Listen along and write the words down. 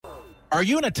Are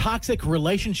you in a toxic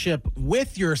relationship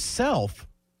with yourself?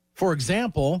 For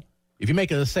example, if you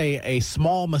make, a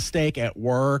small mistake at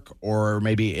work or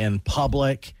maybe in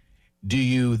public, do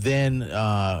you then,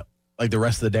 like the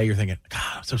rest of the day, you're thinking,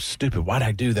 God, I'm so stupid. Why did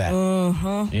I do that?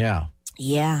 Yeah.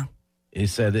 Yeah. He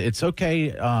said it's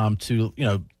okay to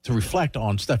reflect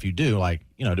on stuff you do, like,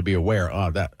 to be aware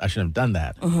of that I shouldn't have done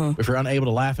that. If you're unable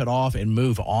to laugh it off and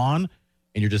move on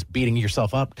and you're just beating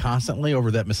yourself up constantly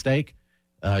over that mistake,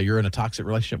 you're in a toxic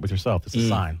relationship with yourself. It's a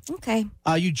sign. Okay.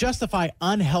 You justify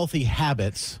unhealthy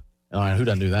habits. Who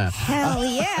doesn't do that? Hell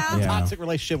yeah. Toxic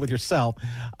relationship with yourself.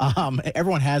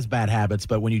 Everyone has bad habits,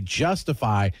 but when you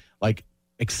justify like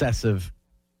excessive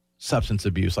substance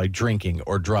abuse, like drinking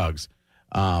or drugs,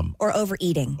 or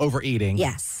overeating.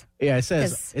 Yes. Yeah, it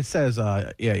says.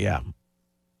 What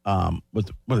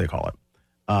do they call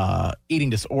it? Eating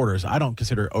disorders. I don't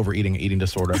consider overeating an eating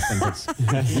disorder. I think it's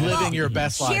living your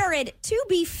best life. Jared, to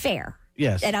be fair,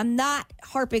 yes, and I'm not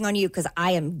harping on you because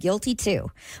I am guilty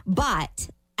too, but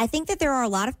I think that there are a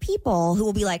lot of people who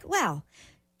will be like, well,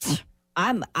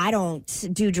 I don't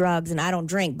do drugs and I don't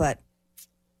drink, but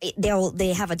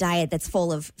they have a diet that's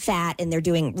full of fat and they're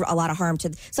doing a lot of harm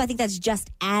to. So I think that's just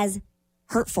as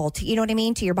hurtful to, you know what I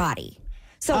mean, to your body.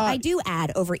 So I do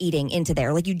add overeating into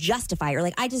there. Like you justify, you're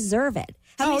like, I deserve it.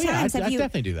 How many times have you? I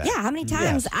definitely do that. Yeah, how many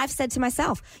times I've said to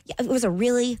myself, it was a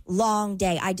really long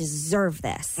day. I deserve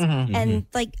this. And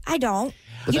like, I don't.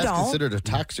 But you that's don't. considered a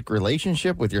toxic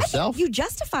relationship with yourself? You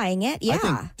justifying it, yeah. I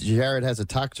think Jared has a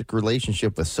toxic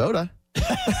relationship with soda.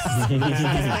 What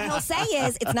he'll say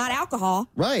is it's not alcohol,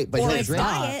 right? But or he'll it's drink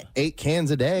diet, 8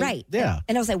 cans a day, right? Yeah,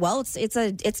 and he'll say, well,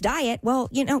 it's diet. Well,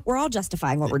 we're all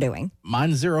justifying what we're doing.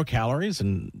 Mine's 0 calories,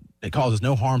 and it causes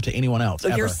no harm to anyone else.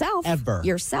 Ever.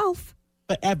 Yourself.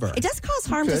 But ever. It does cause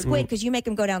harm to Squid because you make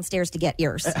him go downstairs to get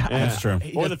yours. That's true.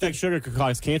 Or the thick sugar could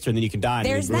cause cancer, and then you can die.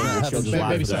 There's that. She'll just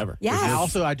live forever. Yeah.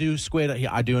 Also, I do Squid.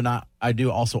 I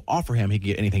do also offer him he can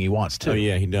get anything he wants too. Oh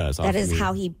yeah, he does. That is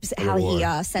how he sets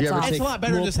off. It's a lot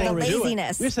better to say the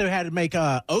laziness. We used to had to make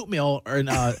oatmeal or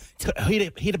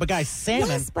heat up a guy's salmon.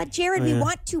 Yes, but Jared, we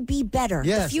want to be better.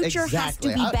 Yes, the future has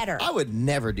to be better. I would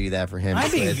never do that for him. I'm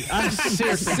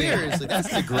seriously, that's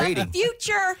degrading. The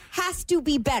future has to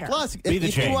be better. Plus,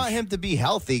 if you want him to be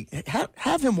healthy,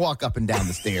 have him walk up and down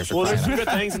the stairs. Well, there's good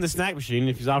things in the snack machine.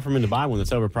 If he's offering him to buy one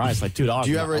that's overpriced, like $2.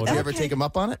 Do you ever take him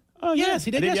up on it? Oh, yes, he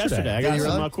did yesterday. I got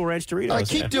some Cool Ranch Doritos. All right,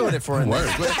 keep doing it for him.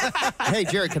 Hey,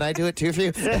 Jared, can I do it too for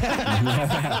you?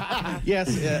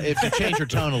 Yes, if you change your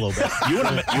tone a little bit. You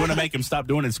want to make him stop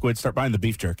doing it, Squid, start buying the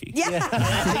beef jerky. Yeah.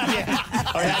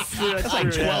 That's like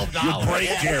 $12. You break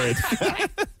Jared.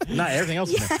 Not everything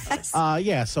else.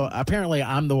 Yes. So apparently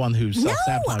I'm the one who's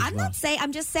self-sabotaging. No, I'm not saying.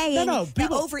 I'm just saying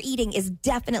that overeating is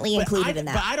definitely included in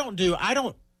that. But I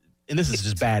don't, and this is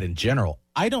just bad in general.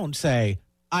 I don't say,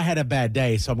 I had a bad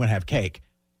day, so I'm going to have cake.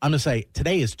 I'm going to say,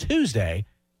 today is Tuesday,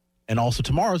 and also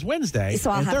tomorrow's Wednesday, so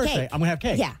and have Thursday, cake. I'm going to have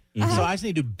cake. Yeah. So I just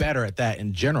need to do better at that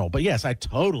in general. But yes, I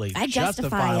totally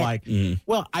justify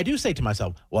well, I do say to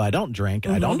myself, well, I don't drink,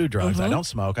 I don't do drugs, I don't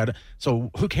smoke. So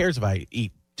who cares if I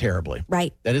eat terribly?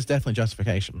 Right. That is definitely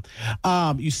justification.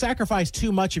 You sacrifice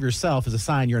too much of yourself as a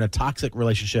sign you're in a toxic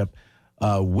relationship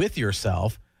with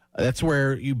yourself. That's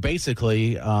where you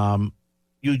basically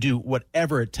you do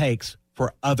whatever it takes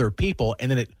for other people,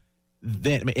 and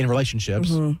then in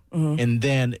relationships, and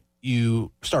then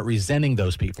you start resenting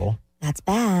those people. That's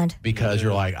bad. Because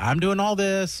you're like, I'm doing all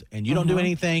this, and you don't do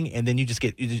anything, and then you just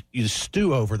you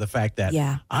stew over the fact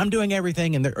that I'm doing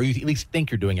everything, or you at least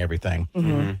think you're doing everything.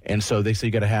 And so they say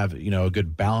you got to have a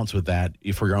good balance with that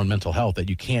for your own mental health. That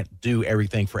you can't do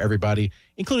everything for everybody,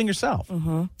 including yourself.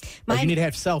 Like you need to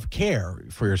have self-care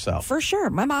for yourself. For sure.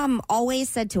 My mom always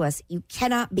said to us, you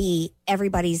cannot be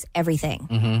everybody's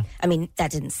everything. I mean,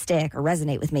 that didn't stick or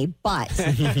resonate with me, but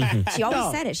she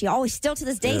always said it. She always, still to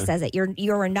this day, says it.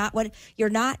 You're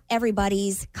not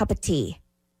everybody's cup of tea.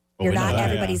 You're not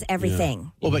everybody's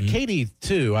everything. Well, but Katie,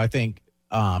 too, I think,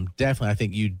 definitely, I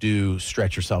think you do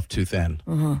stretch yourself too thin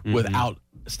without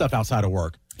stuff outside of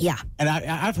work. Yeah. And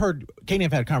I've heard, Katie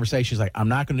and I've had conversations like, I'm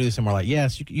not going to do this anymore. Like,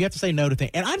 yes, you have to say no to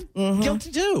things. And I'm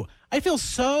guilty too. I feel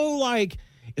so like,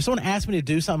 if someone asks me to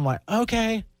do something, like,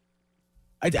 okay.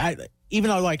 I even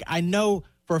though like, I know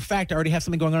for a fact I already have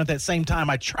something going on at that same time,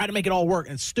 I try to make it all work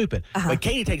and it's stupid. But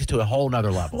Katie takes it to a whole nother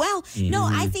level. Well, no,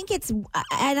 I think it's,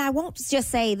 and I won't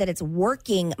just say that it's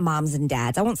working moms and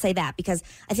dads. I won't say that because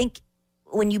I think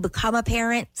when you become a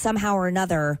parent, somehow or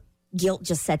another, guilt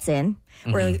just sets in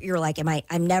where you're like,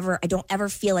 I don't ever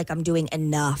feel like I'm doing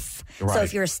enough. So Right.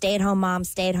 if you're a stay-at-home mom,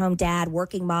 stay-at-home dad,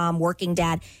 working mom, working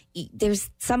dad, there's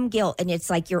some guilt, and it's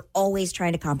like you're always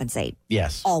trying to compensate.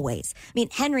 Yes. Always. I mean,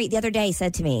 Henry the other day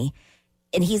said to me,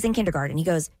 and he's in kindergarten, he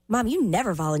goes, Mom, you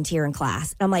never volunteer in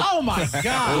class. And I'm like, Oh my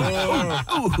God.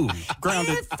 Ooh,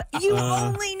 grounded. if you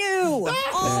only knew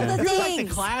all the You're like the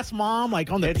things. class mom,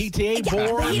 like on the PTA Yeah,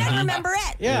 board. but he doesn't remember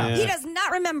it. Yeah. He does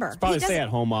not remember. Probably He doesn't-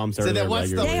 stay-at-home moms are So there then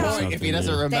what's the regularly or point if he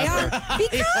something, doesn't yeah. They remember? are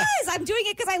because I'm doing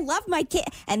it because I love my kid,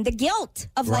 and the guilt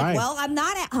of Right. like, well, I'm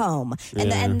not at home,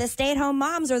 and the stay-at-home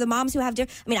moms or the moms who have. I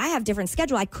mean, I have different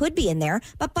schedule. I could be in there,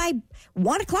 but by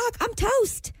 1 o'clock, I'm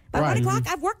toast. By Right. 1 o'clock,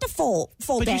 I've worked a full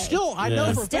But day. you still, I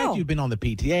know for a Still. fact you've been on the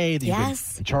PTA, that you've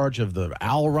Yes. been in charge of the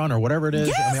owl run or whatever it is.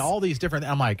 I Yes. mean, all these different,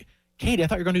 I'm like, Katie, I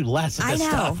thought you were going to do less of I this know.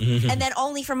 stuff. And then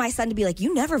only for my son to be like,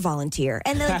 you never volunteer.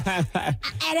 And then at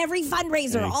every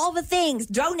fundraiser, all the things,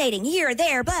 donating here,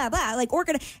 there, blah, blah, like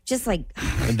just like,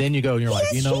 And then you go and you're like,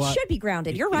 yes, you know he what? should be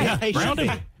grounded. You're right. Yeah, he should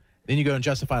be. Then you go and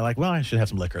justify, like, well, I should have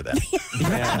some liquor then.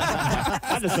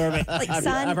 I deserve it. Like, I've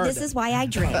son, heard this that. is why I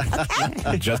drink.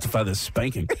 Okay. Justify this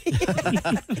spanking.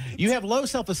 You have low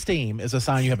self esteem is a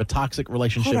sign you have a toxic Hold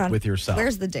relationship on. with yourself.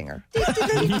 Where's the dinger?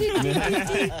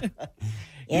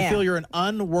 You feel you're an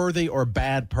unworthy or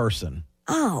bad person.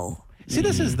 Oh, See,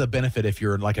 this is the benefit if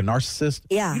you're like a narcissist.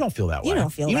 Yeah. You don't feel that way. You don't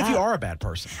feel Even if that. you are a bad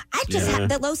person. I just have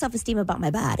the low self esteem about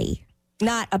my body,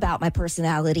 not about my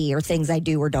personality or things I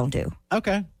do or don't do.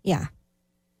 Okay. Yeah.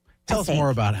 Tell us more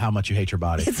about how much you hate your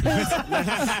body.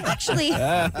 Actually,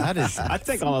 That is. I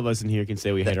think all of us in here can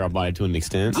say we hate our body to an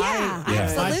extent. yeah, My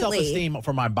self absolutely. esteem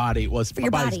for my body was my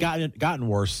your body's body. gotten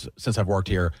worse since I've worked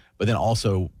here, but then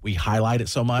also we highlight it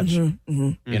so much, you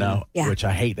know, Yeah. which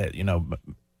I hate that, you know,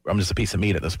 I'm just a piece of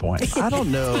meat at this point. I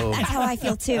don't know. That's how I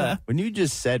feel too. When you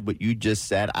just said what you just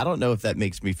said, I don't know if that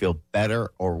makes me feel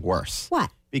better or worse. What?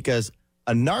 Because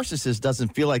a narcissist doesn't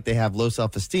feel like they have low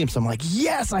self-esteem. So I'm like,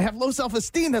 yes, I have low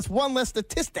self-esteem. That's one less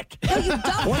statistic. No, you don't.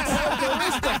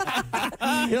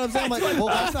 You know what I'm saying? I'm like, well,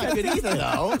 that's not good either,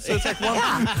 though. So it's like one.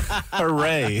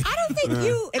 Hooray. I don't think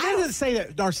you. It doesn't say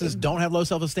that narcissists don't have low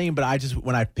self esteem, but I just,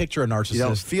 when I picture a You don't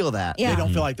narcissist, feel that. Yeah. they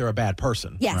don't feel like they're a bad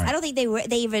person. Yes, I don't think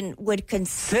they even would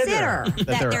consider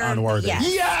that they're unworthy.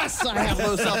 Yes. Yes, I have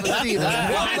low self-esteem.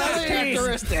 That's one less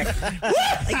characteristic.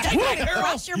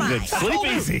 Cross your mind. Sleep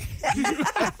easy.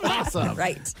 Awesome.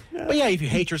 Right. But yeah, if you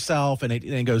hate yourself and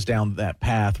it goes down that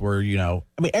path where, you know,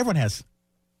 I mean, everyone has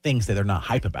things that they're not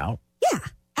hype about. Yeah,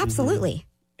 absolutely.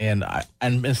 And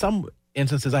in some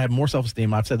instances, I have more self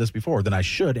esteem. I've said this before than I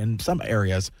should in some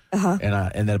areas. But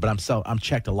I'm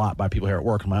checked a lot by people here at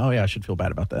work. I'm like, oh yeah, I should feel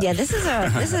bad about that. Yeah, this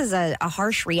is a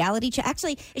harsh reality check.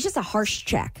 Actually, it's just a harsh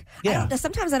check. Yeah.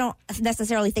 Sometimes I don't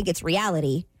necessarily think it's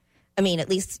reality. I mean, at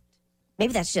least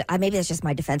maybe that's just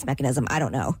my defense mechanism. I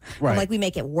don't know. Right. I'm like, we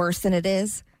make it worse than it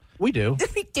is. We do.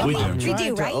 We do. We do. We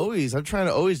do, right? I'm trying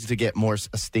to always to get more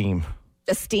esteem.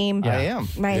 Esteem. I am.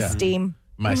 My Yeah. esteem.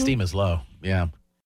 My esteem is low. Yeah.